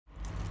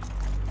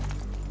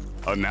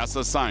A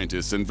NASA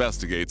scientist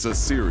investigates a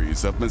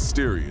series of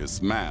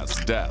mysterious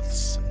mass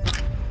deaths.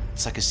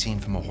 It's like a scene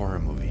from a horror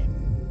movie.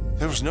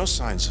 There was no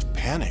signs of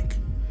panic.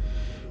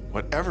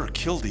 Whatever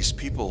killed these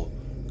people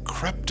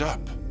crept up.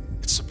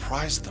 It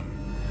surprised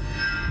them.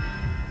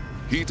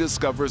 He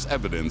discovers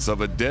evidence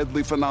of a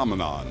deadly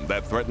phenomenon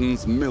that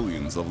threatens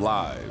millions of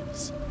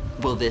lives.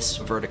 Will this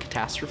avert a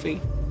catastrophe?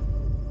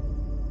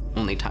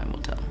 Only time will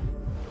tell.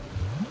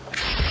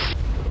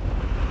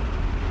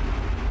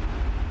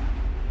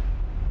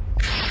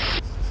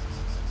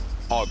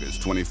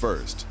 August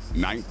 21st,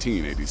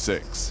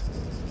 1986,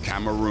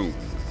 Cameroon.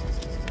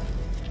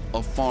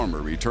 A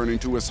farmer returning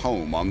to his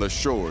home on the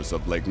shores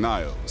of Lake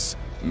Nyos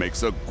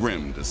makes a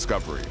grim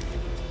discovery.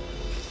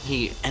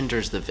 He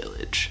enters the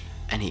village,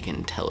 and he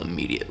can tell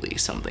immediately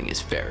something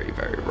is very,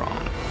 very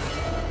wrong.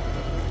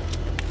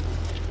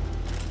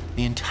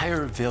 The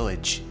entire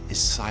village is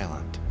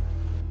silent.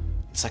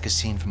 It's like a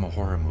scene from a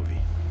horror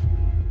movie.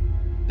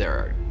 There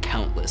are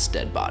countless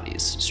dead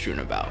bodies strewn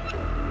about.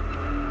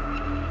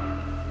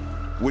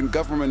 When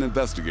government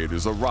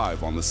investigators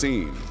arrive on the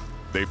scene,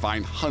 they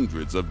find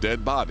hundreds of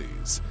dead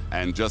bodies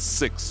and just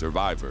 6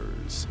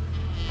 survivors.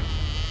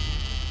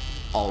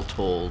 All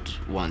told,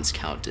 once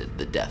counted,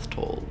 the death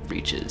toll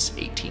reaches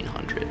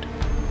 1,800.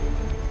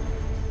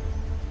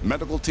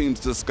 Medical teams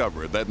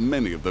discover that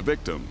many of the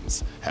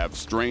victims have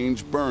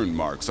strange burn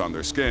marks on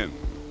their skin.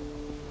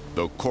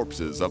 The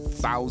corpses of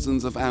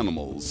thousands of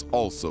animals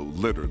also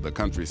litter the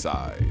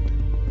countryside.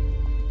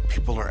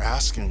 People are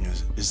asking,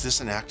 is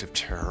this an act of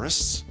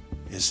terrorists?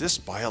 Is this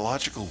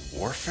biological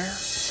warfare?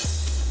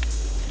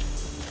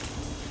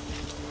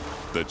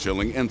 The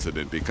chilling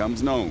incident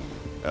becomes known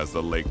as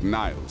the Lake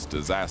Nyos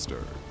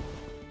disaster.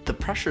 The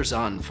pressure's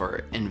on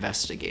for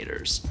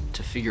investigators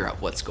to figure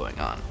out what's going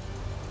on.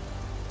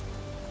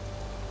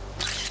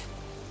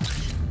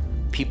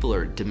 People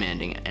are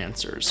demanding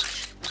answers.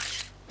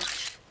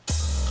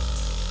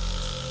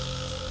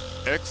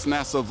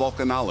 Ex-NASA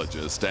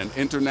volcanologist and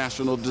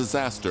international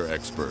disaster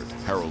expert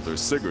Haraldur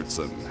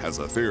Sigurdsson has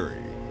a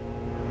theory.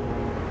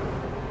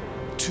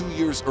 2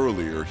 years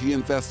earlier, he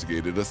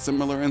investigated a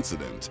similar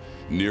incident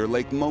near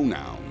Lake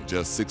Monoun,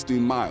 just 60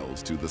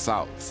 miles to the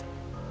south.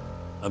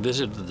 I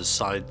visited the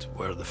site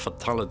where the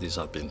fatalities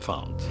had been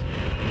found.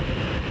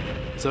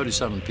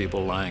 37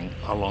 people lying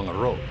along a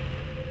road.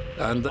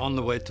 And on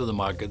the way to the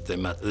market, they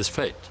met this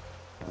fate.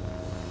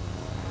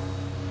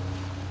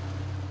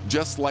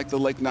 Just like the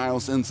Lake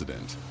Nyos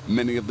incident,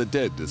 many of the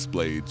dead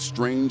displayed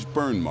strange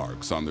burn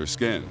marks on their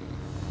skin.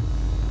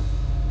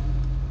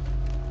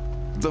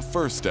 The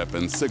first step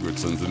in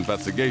Sigurdsson's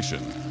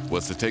investigation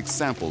was to take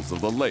samples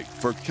of the lake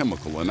for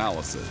chemical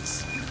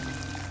analysis.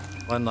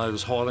 When I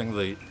was hauling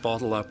the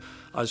bottle up,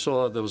 I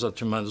saw that there was a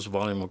tremendous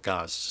volume of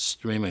gas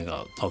streaming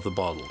out of the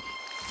bottle.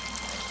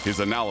 His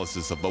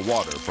analysis of the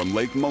water from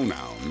Lake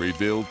Monoun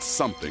revealed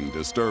something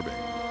disturbing.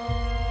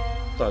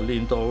 I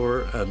leaned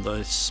over and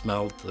I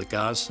smelled the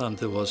gas, and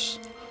it was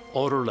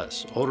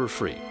odorless,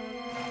 odor-free.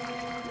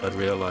 I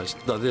realized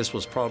that this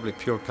was probably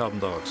pure carbon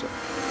dioxide.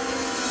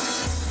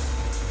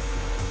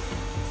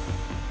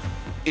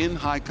 In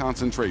high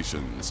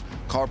concentrations,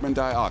 carbon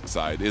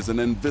dioxide is an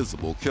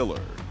invisible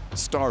killer,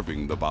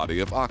 starving the body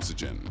of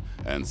oxygen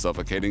and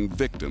suffocating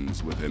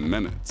victims within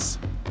minutes.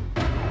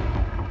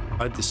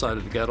 I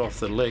decided to get off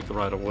the lake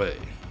right away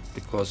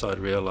because I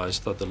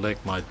realized that the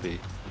lake might be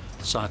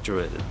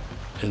saturated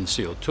in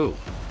CO2.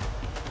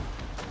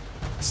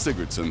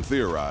 Sigurdsson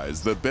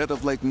theorized the bed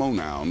of Lake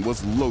Monoun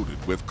was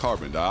loaded with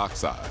carbon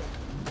dioxide.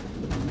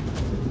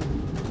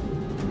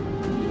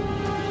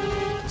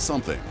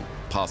 Something,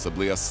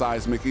 possibly a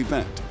seismic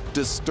event,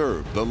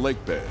 disturbed the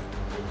lake bed,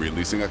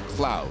 releasing a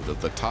cloud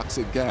of the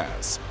toxic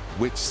gas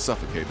which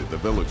suffocated the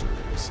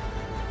villagers.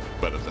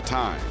 But at the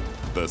time,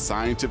 the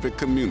scientific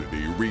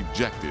community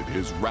rejected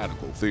his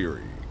radical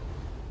theory.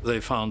 They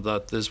found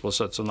that this was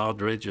such an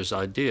outrageous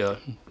idea,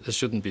 it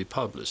shouldn't be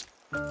published.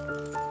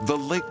 The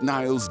Lake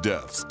Nyos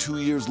deaths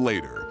 2 years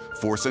later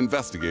force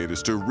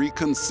investigators to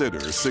reconsider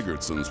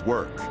Sigurdsson's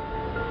work.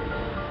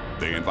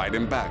 They invite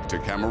him back to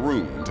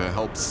Cameroon to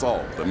help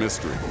solve the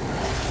mystery.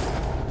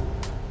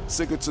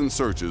 Sigurdsson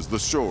searches the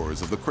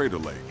shores of the crater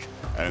lake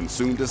and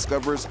soon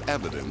discovers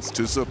evidence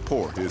to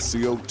support his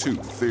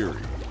CO2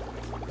 theory.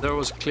 There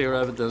was clear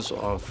evidence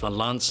of a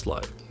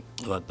landslide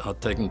that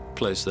had taken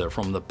place there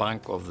from the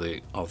bank of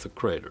the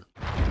crater.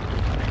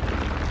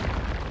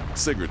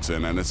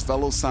 Sigurdsson and his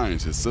fellow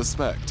scientists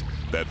suspect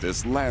that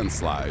this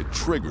landslide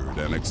triggered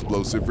an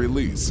explosive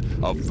release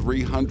of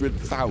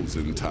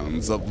 300,000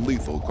 tons of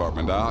lethal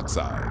carbon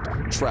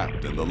dioxide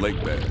trapped in the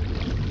lake bed.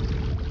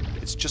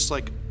 It's just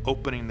like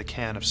opening the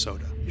can of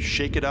soda. You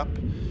shake it up,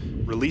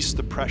 release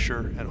the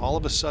pressure, and all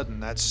of a sudden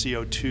that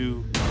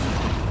CO2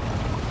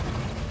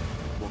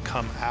 will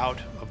come out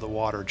of the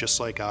water just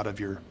like out of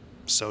your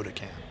soda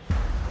can.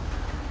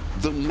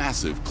 The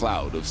massive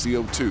cloud of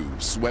CO2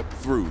 swept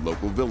through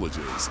local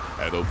villages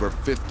at over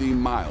 50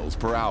 miles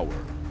per hour,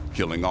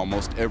 killing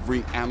almost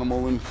every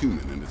animal and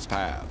human in its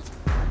path.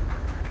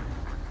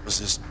 It was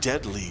this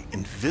deadly,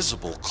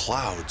 invisible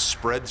cloud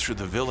spread through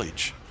the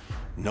village.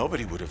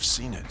 nobody would have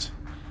seen it.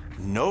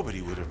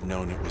 Nobody would have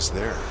known it was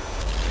there.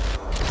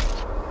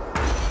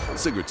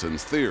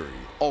 Sigurdsson's theory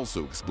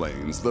also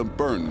explains the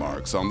burn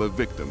marks on the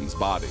victims'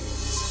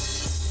 bodies.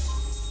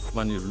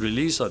 When you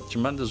release a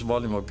tremendous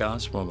volume of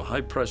gas from a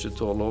high pressure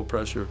to a low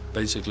pressure,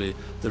 basically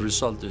the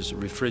result is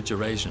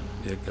refrigeration.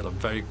 You get a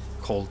very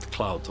cold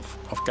cloud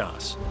of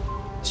gas.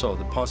 So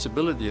the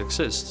possibility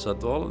exists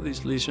that all of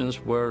these lesions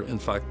were, in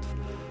fact,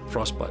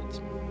 frostbite.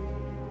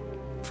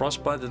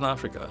 Frostbite in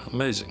Africa,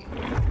 amazing.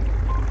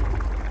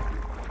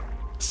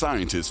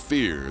 Scientists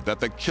fear that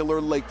the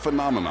killer lake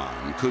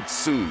phenomenon could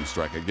soon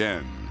strike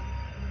again.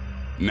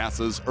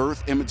 NASA's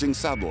Earth imaging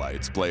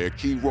satellites play a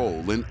key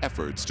role in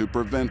efforts to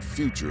prevent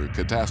future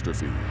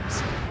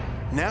catastrophes.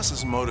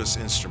 NASA's MODIS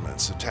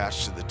instruments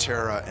attached to the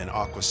Terra and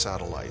Aqua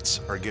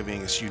satellites are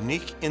giving us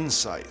unique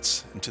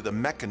insights into the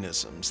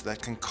mechanisms that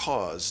can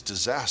cause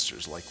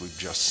disasters like we've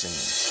just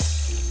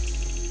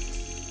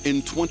seen.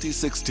 In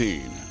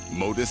 2016,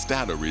 MODIS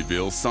data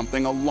reveals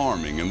something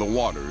alarming in the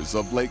waters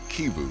of Lake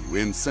Kivu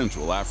in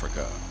Central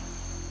Africa.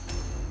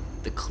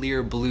 The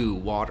clear blue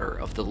water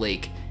of the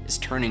lake is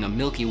turning a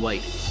milky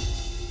white.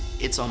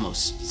 It's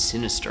almost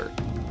sinister.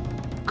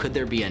 Could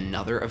there be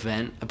another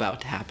event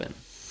about to happen?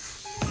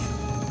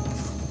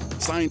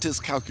 Scientists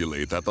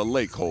calculate that the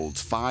lake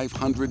holds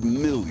 500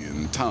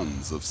 million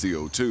tons of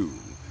CO2,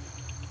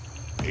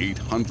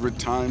 800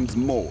 times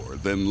more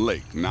than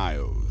Lake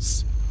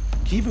Nyos.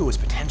 Kivu is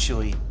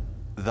potentially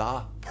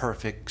the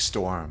perfect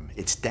storm.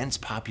 Its dense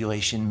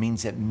population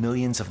means that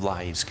millions of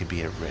lives could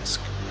be at risk.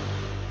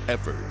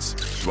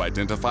 Efforts to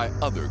identify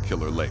other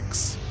killer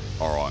lakes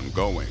are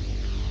ongoing.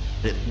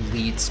 It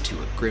leads to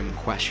a grim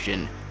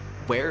question: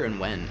 where and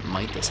when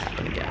might this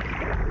happen again?